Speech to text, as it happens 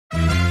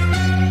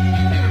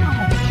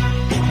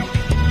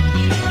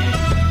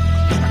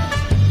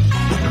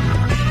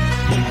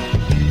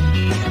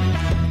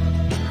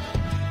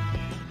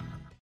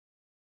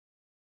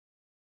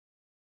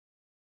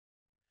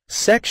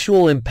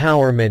Sexual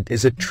empowerment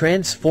is a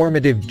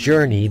transformative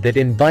journey that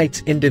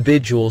invites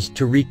individuals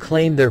to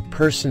reclaim their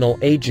personal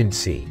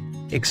agency,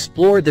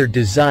 explore their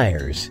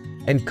desires,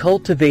 and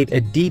cultivate a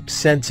deep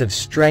sense of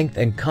strength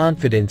and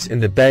confidence in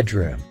the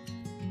bedroom.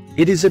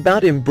 It is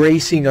about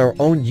embracing our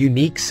own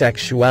unique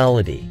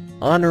sexuality,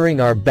 honoring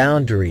our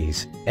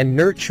boundaries, and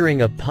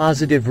nurturing a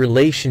positive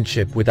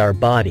relationship with our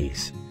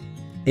bodies.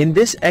 In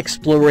this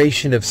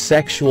exploration of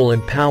sexual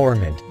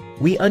empowerment,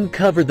 we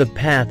uncover the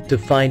path to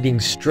finding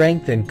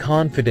strength and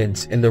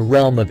confidence in the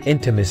realm of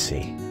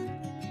intimacy.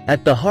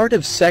 At the heart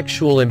of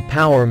sexual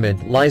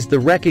empowerment lies the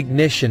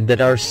recognition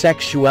that our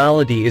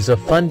sexuality is a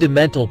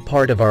fundamental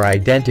part of our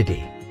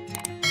identity.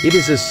 It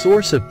is a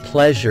source of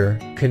pleasure,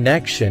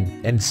 connection,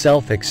 and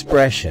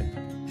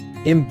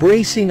self-expression.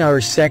 Embracing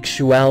our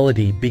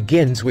sexuality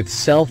begins with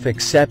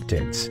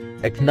self-acceptance,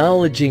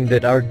 acknowledging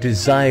that our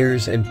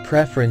desires and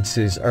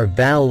preferences are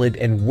valid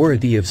and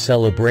worthy of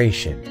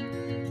celebration.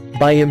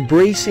 By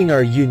embracing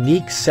our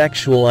unique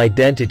sexual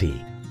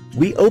identity,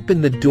 we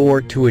open the door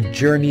to a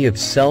journey of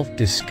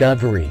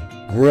self-discovery,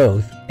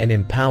 growth, and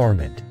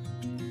empowerment.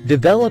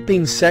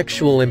 Developing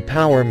sexual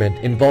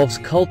empowerment involves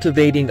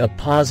cultivating a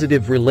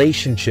positive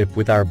relationship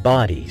with our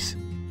bodies.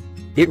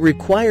 It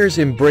requires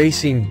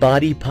embracing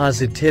body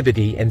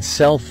positivity and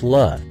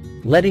self-love,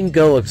 letting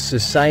go of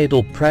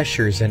societal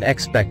pressures and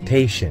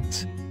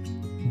expectations.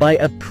 By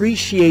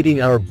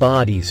appreciating our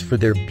bodies for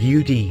their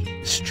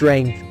beauty,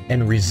 strength,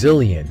 and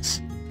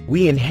resilience,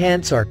 we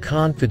enhance our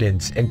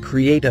confidence and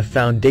create a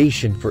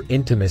foundation for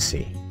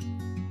intimacy.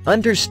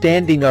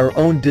 Understanding our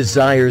own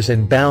desires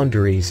and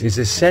boundaries is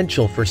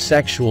essential for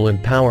sexual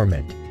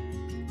empowerment.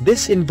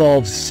 This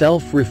involves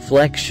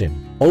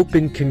self-reflection,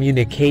 open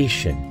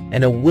communication,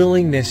 and a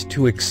willingness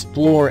to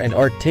explore and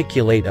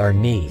articulate our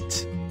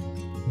needs.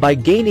 By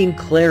gaining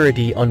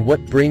clarity on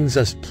what brings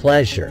us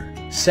pleasure,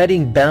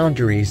 setting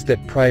boundaries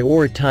that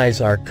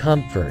prioritize our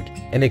comfort,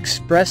 and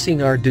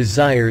expressing our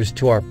desires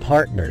to our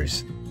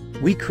partners,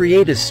 we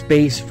create a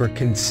space for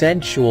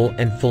consensual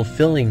and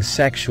fulfilling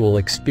sexual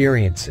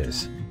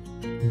experiences.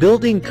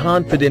 Building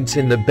confidence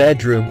in the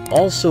bedroom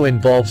also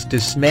involves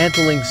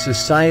dismantling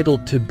societal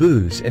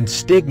taboos and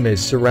stigmas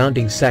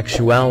surrounding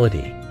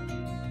sexuality.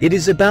 It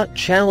is about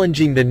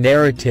challenging the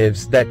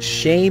narratives that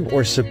shame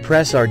or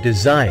suppress our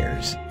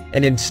desires,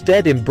 and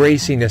instead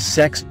embracing a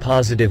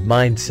sex-positive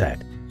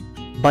mindset.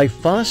 By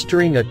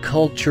fostering a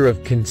culture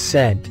of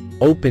consent,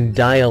 open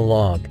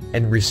dialogue,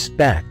 and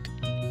respect,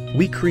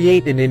 we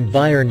create an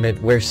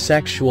environment where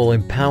sexual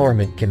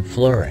empowerment can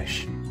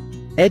flourish.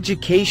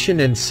 Education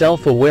and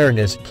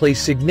self-awareness play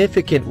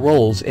significant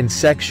roles in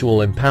sexual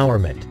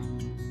empowerment.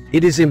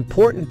 It is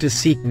important to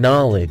seek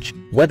knowledge,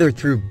 whether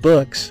through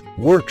books,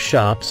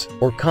 workshops,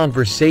 or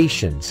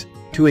conversations,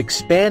 to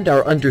expand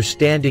our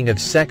understanding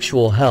of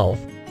sexual health,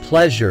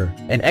 pleasure,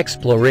 and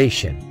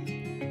exploration.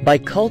 By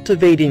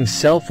cultivating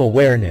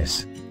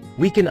self-awareness,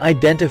 we can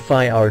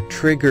identify our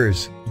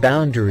triggers,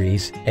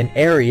 boundaries, and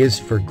areas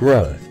for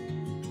growth,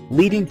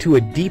 leading to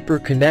a deeper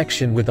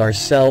connection with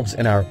ourselves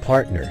and our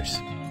partners.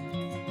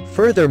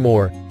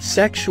 Furthermore,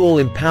 sexual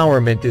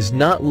empowerment is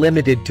not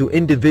limited to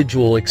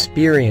individual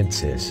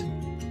experiences.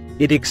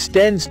 It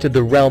extends to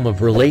the realm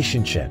of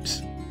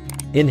relationships.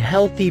 In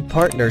healthy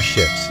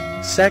partnerships,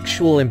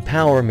 sexual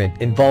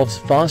empowerment involves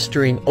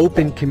fostering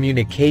open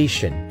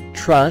communication,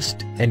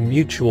 trust, and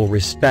mutual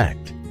respect.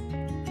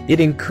 It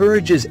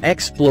encourages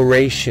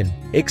exploration,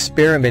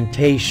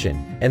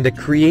 experimentation, and the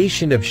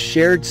creation of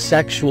shared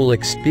sexual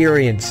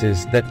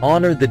experiences that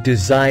honor the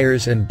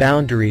desires and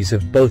boundaries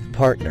of both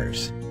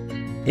partners.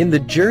 In the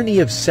journey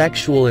of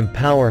sexual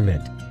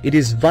empowerment, it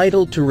is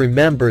vital to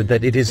remember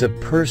that it is a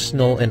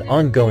personal and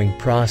ongoing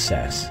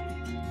process.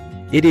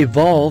 It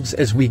evolves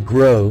as we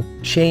grow,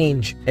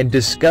 change, and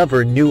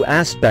discover new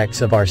aspects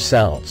of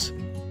ourselves.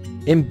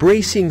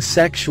 Embracing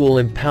sexual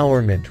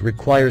empowerment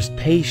requires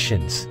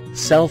patience,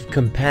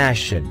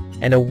 self-compassion,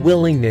 and a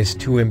willingness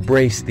to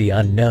embrace the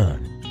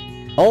unknown.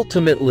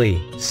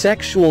 Ultimately,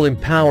 sexual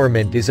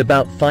empowerment is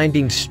about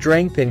finding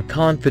strength and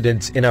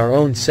confidence in our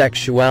own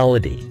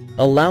sexuality,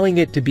 allowing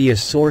it to be a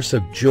source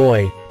of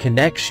joy,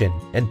 connection,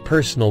 and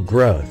personal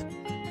growth.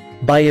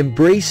 By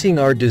embracing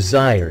our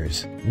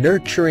desires,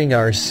 nurturing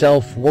our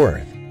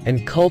self-worth,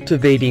 and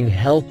cultivating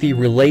healthy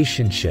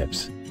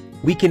relationships,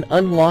 we can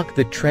unlock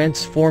the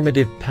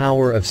transformative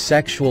power of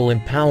sexual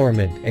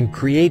empowerment and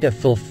create a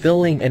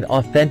fulfilling and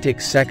authentic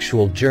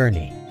sexual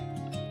journey.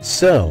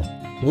 So,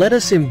 let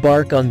us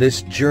embark on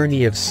this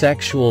journey of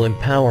sexual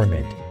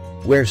empowerment,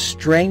 where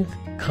strength,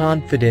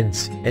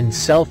 confidence, and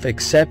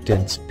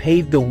self-acceptance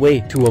pave the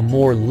way to a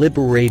more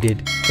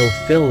liberated,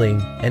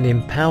 fulfilling, and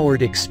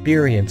empowered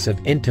experience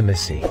of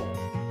intimacy.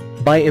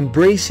 By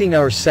embracing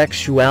our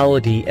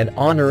sexuality and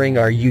honoring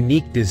our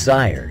unique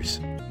desires,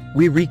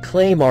 we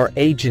reclaim our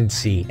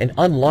agency and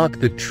unlock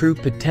the true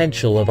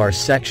potential of our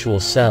sexual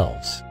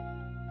selves.